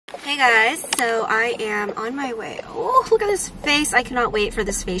Hey guys, so I am on my way. Oh, look at this face. I cannot wait for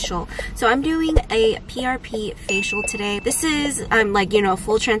this facial. So I'm doing a PRP facial today. This is, like, you know,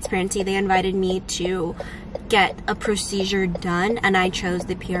 full transparency. They invited me to get a procedure done and I chose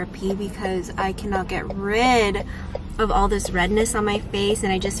the PRP because I cannot get rid of all this redness on my face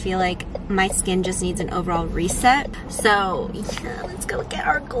and I just feel like my skin just needs an overall reset. So yeah, let's go get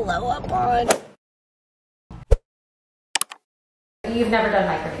our glow up on. You've never done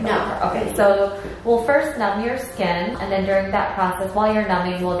microneedling No. before? Okay, so we'll first numb your skin, and then during that process, while you're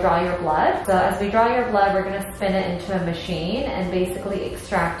numbing, we'll draw your blood. So as we draw your blood, we're gonna spin it into a machine and basically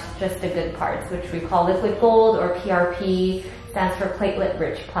extract just the good parts, which we call liquid gold, or PRP, stands for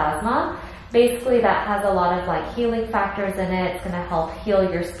platelet-rich plasma. Basically, that has a lot of like healing factors in it. It's gonna help heal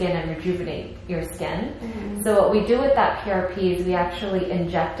your skin and rejuvenate your skin. So what we do with that PRP is we actually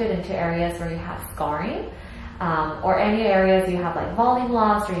inject it into areas where you have scarring. Or any areas you have like volume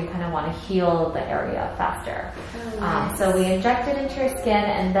loss or you kind of want to heal the area faster. Nice. So we inject it into your skin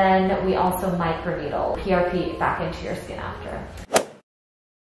and then we also microneedle PRP back into your skin after.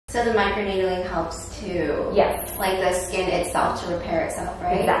 So the microneedling helps to, yes, like the skin itself to repair itself,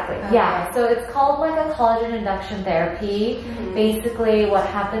 right? Exactly. Okay. Yeah. So it's called like a collagen induction therapy. Basically, what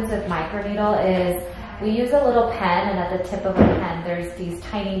happens with microneedle is we use a little pen, and at the tip of a pen, there's these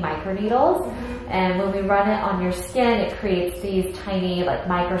tiny microneedles. And when we run it on your skin, it creates these tiny, like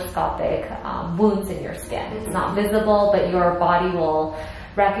microscopic wounds in your skin. It's not visible, but your body will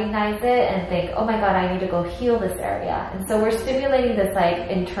recognize it and think, oh my God, I need to go heal this area. And so we're stimulating this like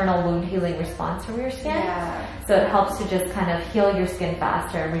internal wound healing response from your skin. Yeah. So it helps to just kind of heal your skin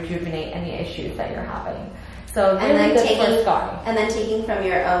faster and rejuvenate any issues that you're having. So really good for scarring. And then taking from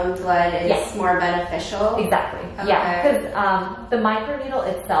your own blood is more beneficial? Exactly. Okay. Yeah, because the microneedle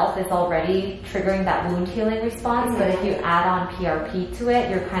itself is already triggering that wound healing response, but if you add on PRP to it,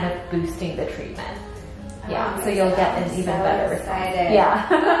 you're kind of boosting the treatment. Yeah, so you'll get an even better response.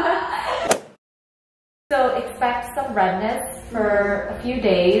 Yeah. So expect some redness for a few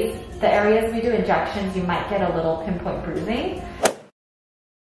days. The areas we do injections, you might get a little pinpoint bruising.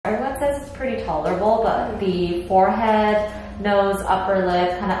 Everyone says it's pretty tolerable, but the forehead, nose, upper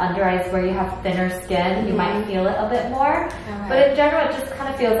lip, kind of under eyes where you have thinner skin, you might feel it a bit more. Okay. But in general, it just kind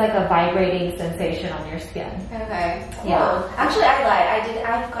of feels like a vibrating sensation on your skin. Okay. Cool. Yeah. Actually, I lied.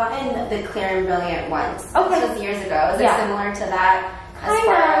 I've gotten the Clear and Brilliant once. Okay. This was years ago. Is it similar to that? Kind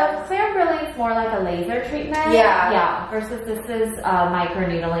of. Clear and Brilliant is more like a laser treatment. Yeah. Yeah. Versus this is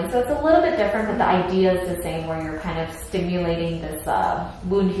microneedling. So it's a little bit different, but the idea is the same where you're kind of stimulating this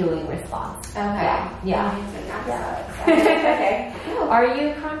wound healing response. Okay. Yeah. Yeah. Okay. Cool. Are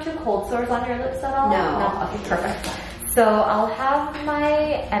you prone to cold sores on your lips at all? No. Okay, perfect. So I'll have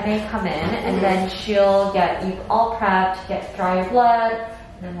my MA come in and then she'll get you all prepped, draw your blood,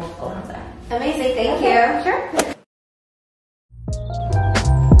 and then we'll go from there. Amazing. Thank you. Sure.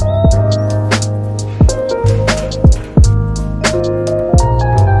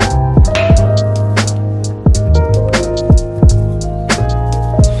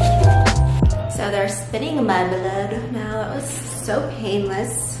 Spinning my blood now. It was so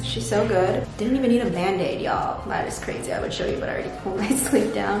painless. She's so good. Didn't even need a band-aid, y'all. That is crazy. I would show you, but I already pulled my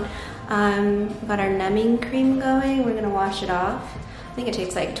sleeve down. Got our numbing cream going. We're gonna wash it off. I think it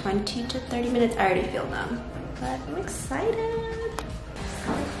takes like 20 to 30 minutes. I already feel numb, but I'm excited.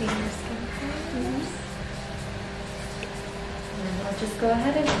 And then I'll just go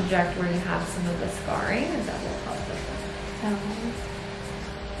ahead and inject where you have some of the scarring, and that will help with that.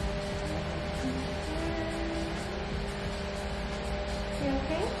 You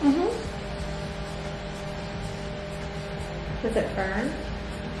okay? Does it burn?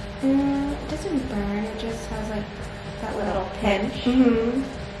 It doesn't burn. It just has like that little pinch.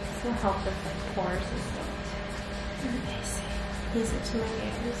 This will help with the pores and stuff. Amazing. Use it to my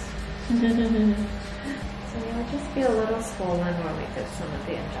ears. So you'll just be a little swollen when we get some of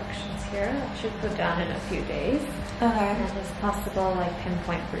the injections here. That should go down in a few days. Okay. And it's possible like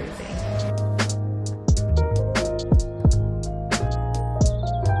pinpoint bruising.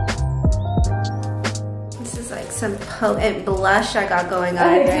 Some potent blush I got going on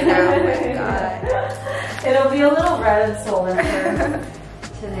right now. Oh my God. It'll be a little red and swollen for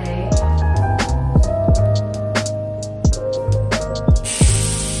today.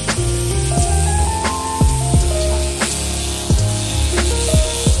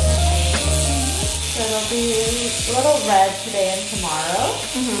 So it'll be a little red today and tomorrow.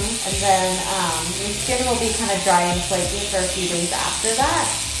 And then your skin will be kind of dry and flaky for a few days after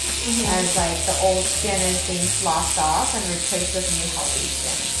that. As like the old skin is being sloughed off and replaced with new healthy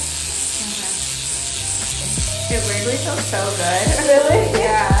skin. It weirdly feels so good. Really?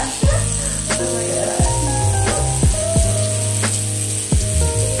 Yeah.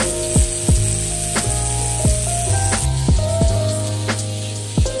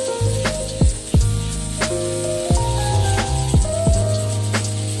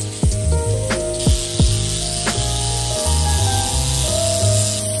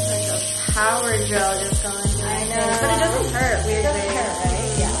 Benadryl just going. I know. But it doesn't hurt, weirdly. It doesn't hurt,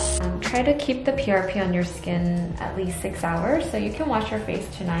 right? Yeah. Try to keep the PRP on your skin at least 6 hours, so you can wash your face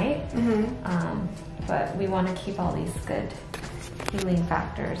tonight. But we want to keep all these good healing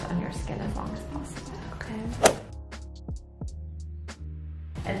factors on your skin as long as possible. Okay.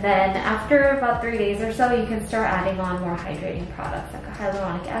 And then after about 3 days or so, you can start adding on more hydrating products like a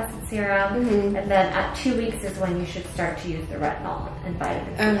hyaluronic acid serum. And then at 2 weeks is when you should start to use the retinol and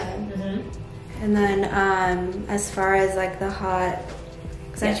vitamin C. Okay. And then as far as like the hot,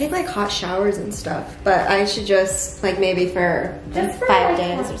 because I take like hot showers and stuff, but I should just like maybe for just for 5 like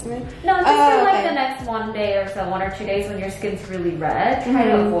days or something? No, just for like the next 1 day or so, 1 or 2 days when your skin's really red. Try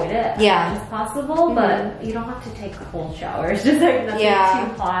to avoid it as much as possible, but you don't have to take cold showers. Just like nothing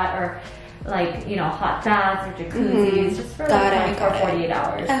too hot or like, you know, hot baths or jacuzzis, just for like 24, 48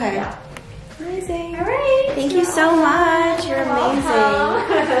 hours. Okay. Yeah. Amazing. All right. Thank you so much. You're amazing.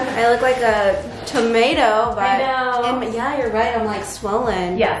 I look like a tomato, but yeah, you're right. I'm like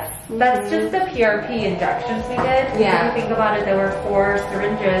swollen. Yes, that's just the PRP injections we did. Yeah. If you think about it, there were 4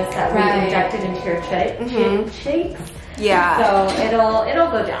 syringes that we injected into your cheeks. Yeah. So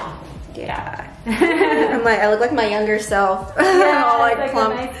it'll go down. Yeah. I'm like, I look like my younger self. Yeah, all like a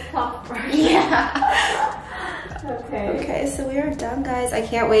plump. nice plump version. Yeah. Okay, so we are done, guys. I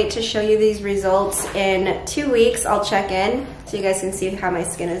can't wait to show you these results in 2 weeks. I'll check in so you guys can see how my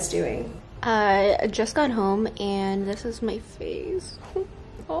skin is doing. I just got home and this is my face. Oh,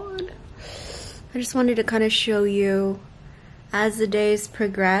 God. I just wanted to kind of show you as the days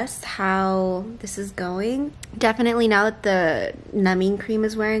progress how this is going. Definitely now that the numbing cream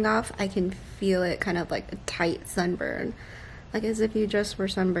is wearing off, I can feel it kind of like a tight sunburn. Like as if you just were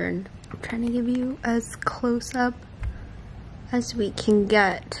sunburned. I'm trying to give you as close up as we can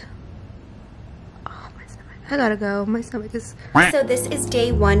get. Oh, my stomach. I gotta go. My stomach is... So this is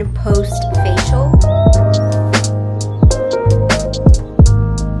day 1 post-facial.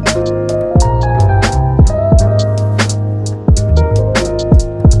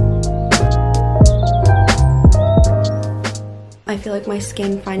 I feel like my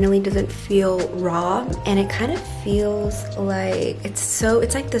skin finally doesn't feel raw, and it kind of feels like it's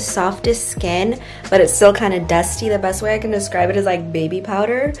like the softest skin, but it's still kind of dusty. The best way I can describe it is like baby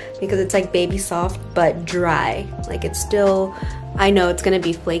powder, because it's like baby soft but dry. Like it's still, I know it's gonna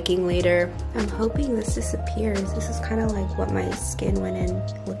be flaking later. I'm hoping this disappears. This is kind of like what my skin went in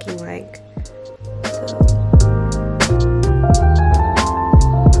looking like. So.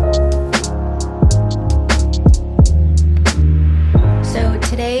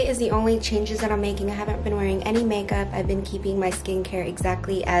 Today is the only changes that I'm making. I haven't been wearing any makeup. I've been keeping my skincare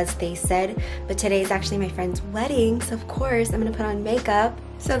exactly as they said, but today is actually my friend's wedding, so of course I'm gonna put on makeup.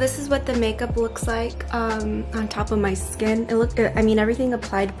 So this is what the makeup looks like on top of my skin. I mean, everything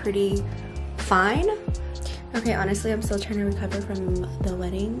applied pretty fine. Okay, honestly, I'm still trying to recover from the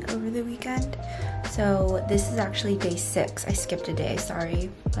wedding over the weekend. So this is actually day 6. I skipped a day, sorry,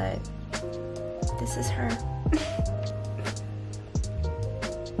 but this is her.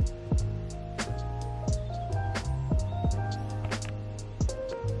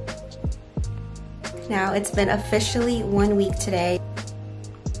 Now it's been officially 1 week today,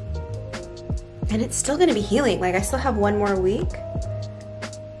 and it's still gonna be healing. Like I still have 1 more week.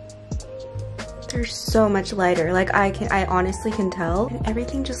 They're so much lighter. Like I honestly can tell. And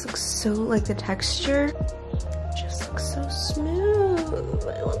everything just looks so, like the texture just looks so smooth.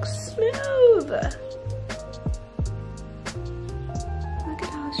 It looks smooth. Look at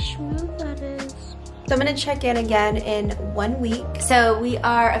how smooth that is. So I'm gonna check in again in 1 week. So we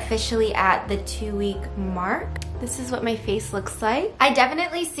are officially at the 2-week mark. This is what my face looks like. I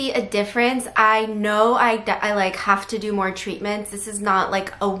definitely see a difference. I know I like have to do more treatments. This is not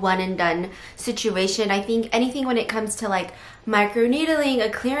like a one and done situation. I think anything when it comes to like microneedling, a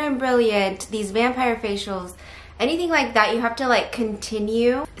clear and brilliant, these vampire facials, anything like that, you have to like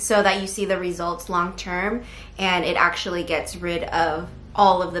continue so that you see the results long term and it actually gets rid of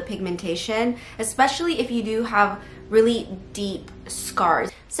all of the pigmentation, especially if you do have really deep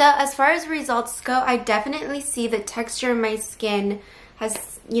scars. So as far as results go, I definitely see the texture of my skin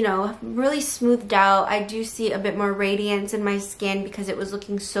has, you know, really smoothed out. I do see a bit more radiance in my skin because it was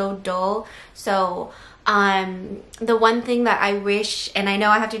looking so dull. So the one thing that I wish, and I know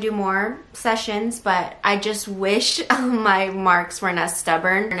I have to do more sessions, but I just wish my marks weren't as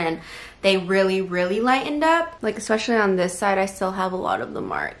stubborn and they really lightened up. Like especially on this side, I still have a lot of the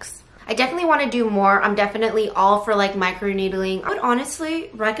marks. I definitely want to do more. I'm definitely all for like microneedling. I would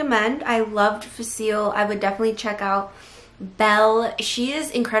honestly recommend, I loved Facile. I would definitely check out Belle. She is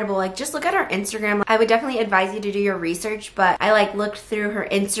incredible. Like, just look at her Instagram. I would definitely advise you to do your research, but I like looked through her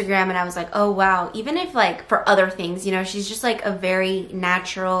Instagram and I was like, oh wow, even if like for other things, you know, she's just like a very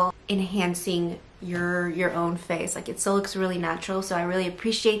natural, enhancing your own face. Like, it still looks really natural, so I really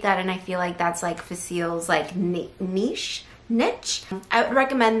appreciate that, and I feel like that's like Facile's like niche. I would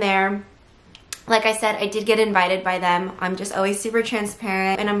recommend there. Like I said, I did get invited by them. I'm just always super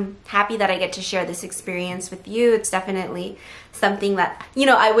transparent, and I'm happy that I get to share this experience with you. It's definitely something that, you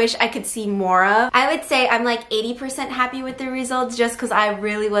know, I wish I could see more of. I would say I'm like 80% happy with the results, just because I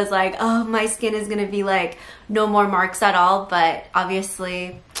really was like, oh, my skin is gonna be like no more marks at all, but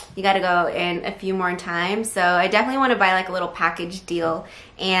obviously you gotta go in a few more times. So I definitely want to buy like a little package deal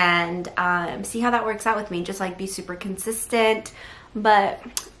and see how that works out with me. Just like be super consistent, but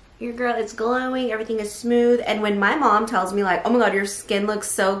your girl is glowing, everything is smooth. And when my mom tells me like, oh my god, your skin looks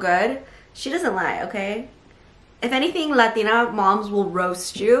so good, she doesn't lie, okay? If anything, Latina moms will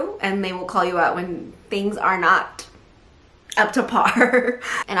roast you and they will call you out when things are not up to par.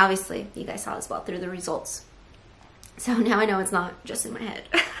 And obviously, you guys saw as well through the results. So now I know it's not just in my head.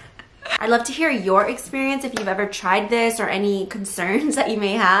 I'd love to hear your experience if you've ever tried this or any concerns that you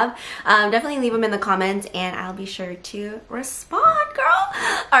may have. Definitely leave them in the comments and I'll be sure to respond, girl.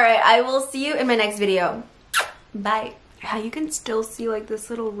 All right, I will see you in my next video. Bye. Yeah, you can still see like this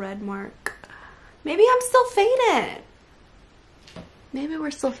little red mark. Maybe I'm still faded. Maybe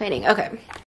we're still fading. Okay.